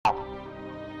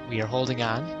We are holding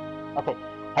on. Okay.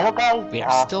 Hello guys. We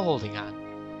are still holding on.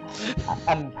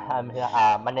 I'm here.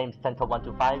 My name is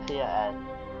Central125 here,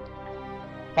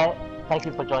 and thank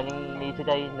you for joining me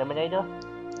today, Nermanator.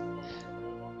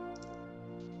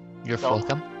 You're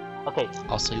welcome. Okay.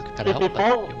 Also, you could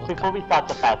help. Before we start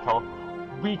the battle,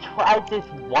 we tried this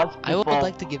once before. I would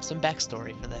like to give some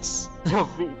backstory for this.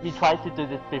 we tried to do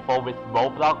this before with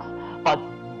Roblox, but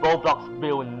Roblox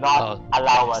will not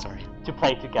allow us to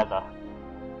play together.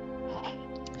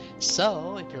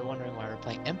 So, if you're wondering why we're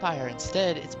playing Empire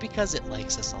instead, it's because it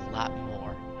likes us a lot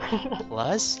more.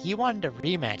 Plus, he wanted a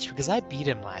rematch because I beat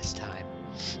him last time.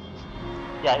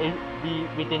 Yeah,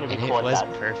 we didn't record that. And it was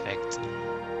perfect.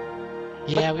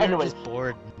 Yeah, we were just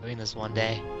bored doing this one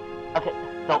day. Okay,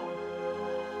 so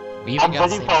we even got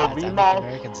ready for a rematch.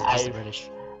 Americans against the British.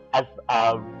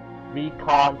 I've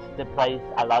reconned the place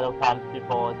a lot of times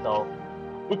before, so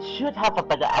it should have a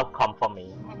better outcome for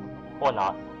me, or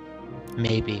not.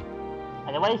 Maybe.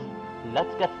 Anyways,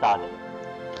 let's get started.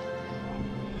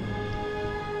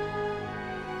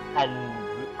 And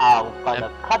I'm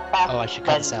gonna cut back. Oh, I should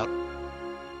cut this out.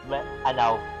 And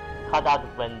I'll cut out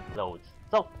when it loads.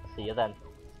 So, see you then.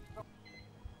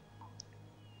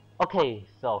 Okay,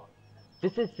 so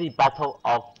this is the Battle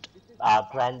of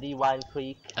Brandywine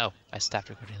Creek. Oh, I stopped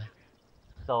recording there.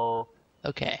 So.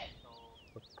 Okay.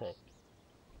 Okay.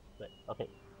 Wait, okay.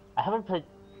 I haven't played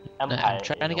Empire. I'm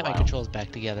trying to get my controls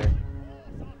back together.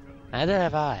 Neither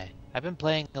have I. I've been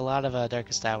playing a lot of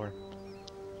Darkest Hour.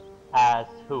 As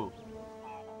who?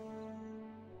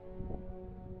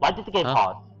 Why did the game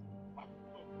pause?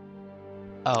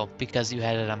 Oh, because you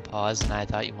had it on pause and I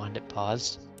thought you wanted it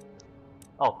paused.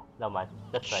 Oh, never mind.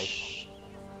 That's right.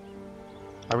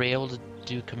 Are we able to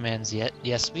do commands yet?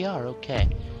 Yes, we are. Okay.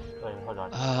 Wait, hold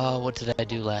on. Oh, what did I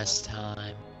do last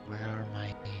time? Where are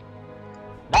my...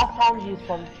 Last time you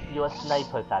sent your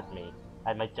snipers at me,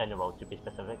 and my general to be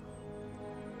specific.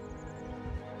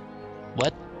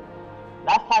 What?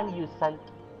 Last time you sent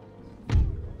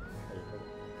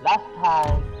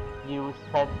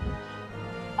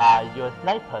your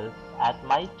snipers at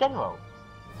my general.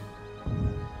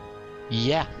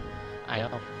 Yeah, I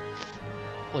know.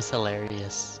 It was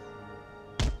hilarious.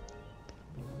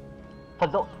 For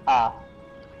those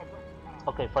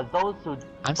okay, for those who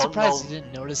I'm surprised you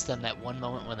didn't notice them that one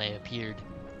moment when they appeared.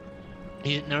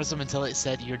 You didn't notice them until it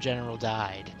said your general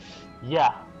died.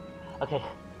 Yeah. Okay.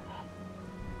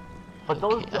 For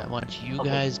those I want you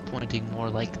guys pointing more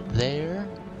like there.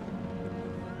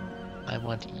 I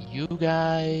want you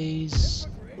guys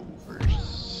over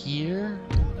here.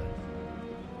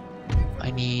 I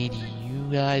need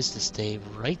you guys to stay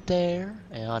right there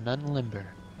and unlimber.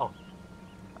 Oh.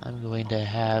 I'm going to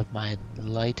have my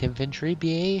light infantry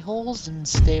be a-holes and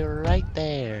stay right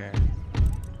there.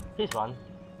 Here's one.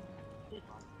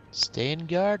 Stay in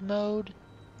guard mode.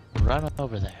 Run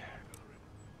over there.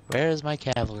 Where is my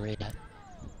cavalry at?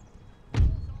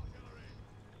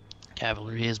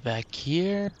 Cavalry is back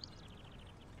here.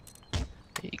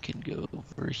 They can go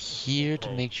over here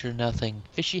to make sure nothing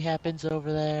fishy happens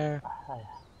over there.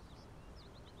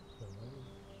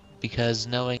 Because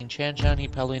knowing Chanchan, he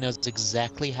probably knows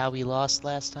exactly how he lost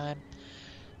last time.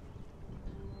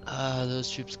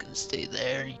 Those troops can stay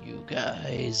there. You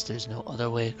guys, there's no other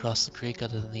way across the creek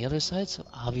other than the other side, so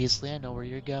obviously I know where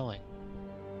you're going.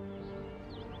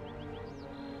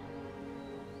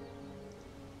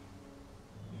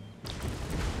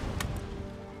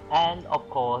 And of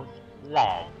course,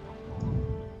 lag.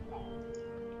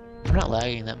 I'm not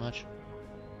lagging that much.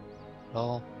 At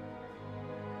all.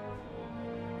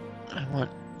 I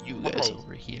want you guys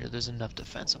over here. There's enough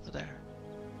defense over there.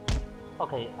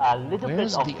 Okay, a little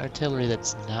Where's bit of... the artillery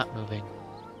that's not moving?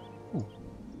 Ooh,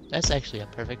 that's actually a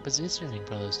perfect positioning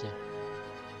for those two.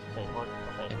 Okay.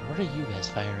 And what are you guys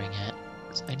firing at?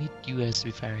 'Cause I need you guys to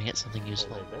be firing at something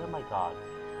useful. Oh my god.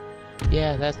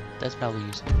 Yeah, that's probably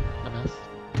useful enough.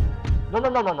 No,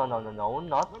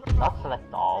 not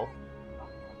select all.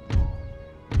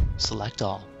 Select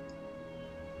all.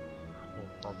 Okay,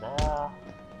 so there.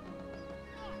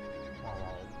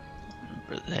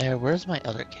 Over there. Where's my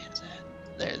other cans at?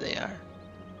 There they are.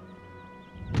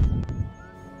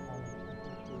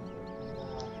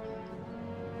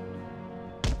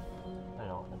 I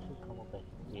know, I should come over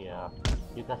here.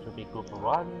 You guys will be good for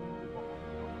run.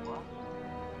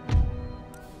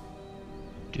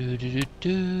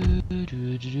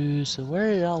 So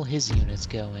where are all his units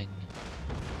going?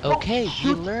 Okay,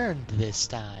 he learned this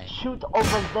time. Shoot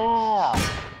over there!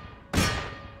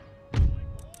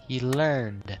 He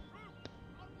learned.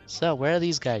 So where are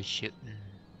these guys shooting?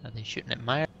 Are they shooting at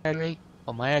my artillery?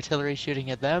 Well, my artillery shooting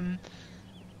at them?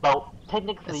 Well,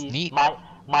 technically,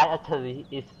 my artillery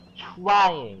is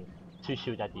trying to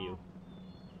shoot at you.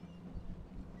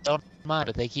 Don't mind,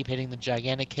 but they keep hitting the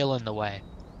gigantic hill in the way.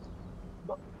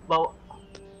 Well,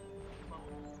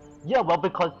 yeah, well,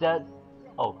 because there's...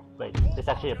 Oh, wait, it's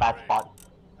actually a bad spot.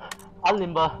 I'll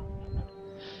limber.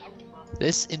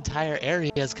 This entire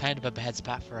area is kind of a bad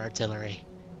spot for artillery.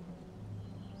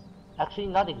 Actually,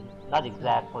 not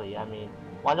exactly. I mean,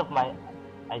 one of my...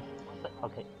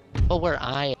 Okay. Well, where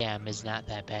I am is not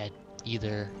that bad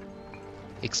either.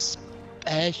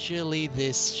 Especially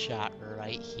this shot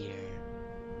right here.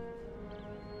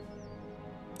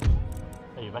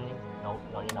 Are you running? No,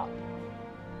 you're not.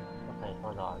 Okay,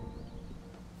 hold on.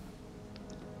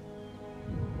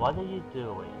 What are you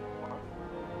doing?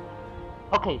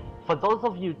 Okay, for those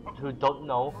of you who don't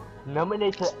know,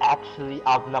 Nermanator actually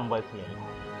outnumbers me.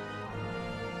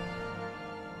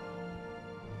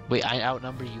 Wait, I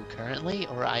outnumber you currently,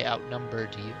 or I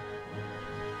outnumbered you?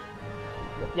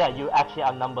 Yeah, you actually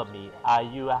outnumber me.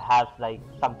 You have like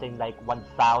something like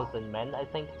 1,000 men, I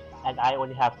think, and I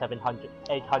only have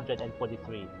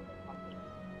 843.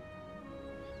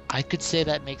 I could say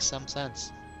that makes some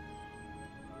sense.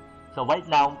 So right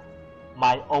now,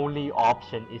 my only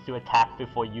option is to attack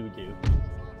before you do.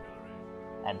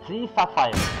 And please stop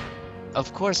firing.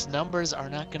 Of course, numbers are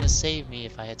not going to save me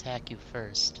if I attack you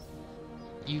first.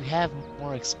 You have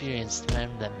more experience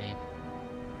than me.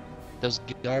 Those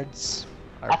guards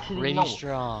are Actually, pretty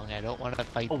strong. I don't want to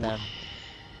fight them.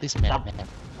 At least man.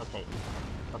 Okay,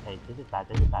 this is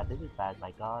bad,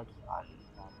 my god.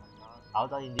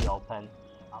 Out in the open.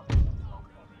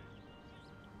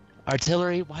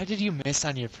 Artillery, why did you miss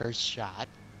on your first shot?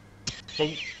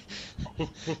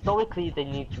 Historically, they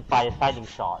need to fire fighting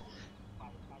shots.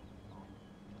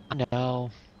 No.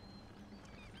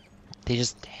 They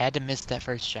just had to miss that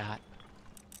first shot.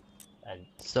 And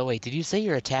so wait, did you say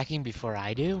you're attacking before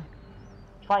I do?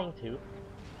 Trying to.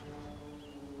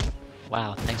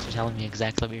 Wow, thanks for telling me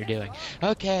exactly what you're doing.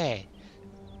 Okay.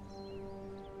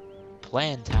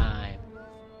 Plan time.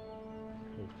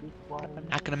 I'm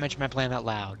not gonna mention my plan out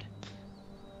loud.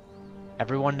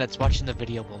 Everyone that's watching the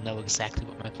video will know exactly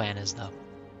what my plan is, though.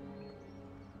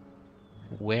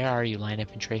 Where are you, line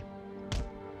infantry?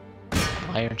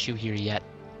 Why aren't you here yet?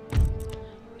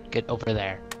 Get over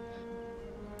there.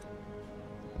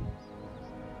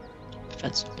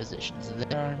 Defensive positions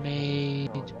there are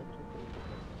made.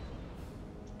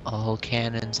 All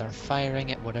cannons are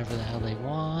firing at whatever the hell they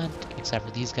want, except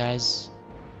for these guys.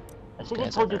 I think I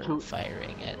told you to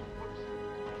firing it.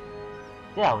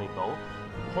 There we go.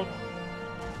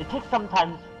 It takes some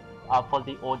time for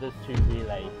the orders to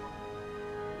relay.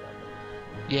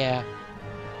 Yeah,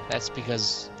 that's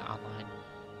because online.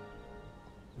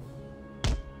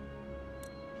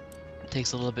 It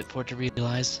takes a little bit for it to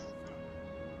realize.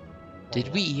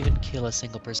 Did we even kill a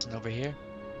single person over here?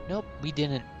 Nope, we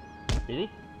didn't. Really?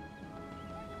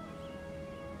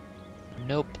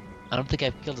 Nope. I don't think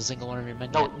I've killed a single one of your men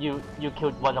yet. No, you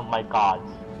killed one of my guards.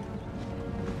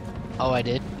 Oh, I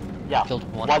did? Yeah, I killed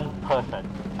one. One person.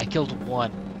 I killed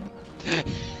one.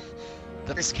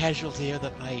 The first casualty of the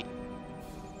fight.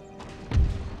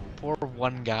 Poor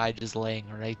one guy just laying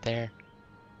right there.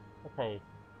 Okay.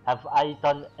 Have I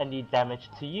done any damage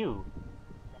to you?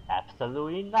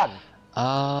 Absolutely none.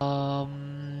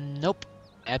 Nope.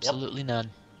 Absolutely none.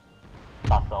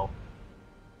 Thought so.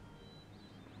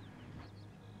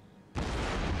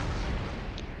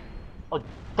 Oh,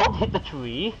 don't hit the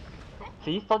tree!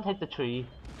 Please don't hit the tree.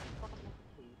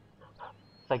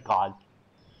 Thank God.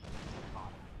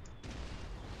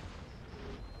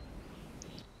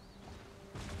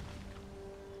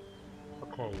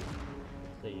 Okay,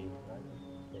 let's see.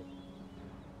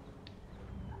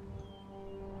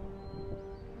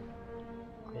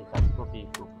 Okay, that will be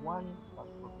group 1. That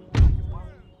will be group 1.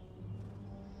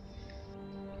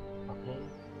 Okay.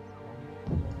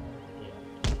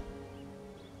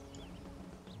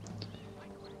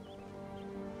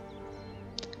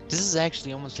 This is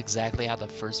actually almost exactly how the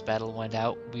first battle went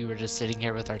out. We were just sitting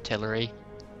here with artillery,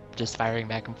 just firing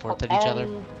back and forth at each other.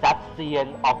 That's the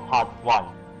end of part 1.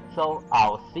 So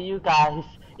I'll see you guys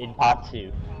in part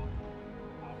 2.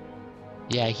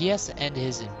 Yeah, he has to end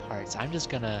his in parts. I'm just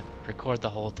gonna record the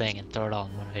whole thing and throw it all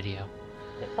in one video.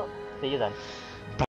 Okay, so see you then.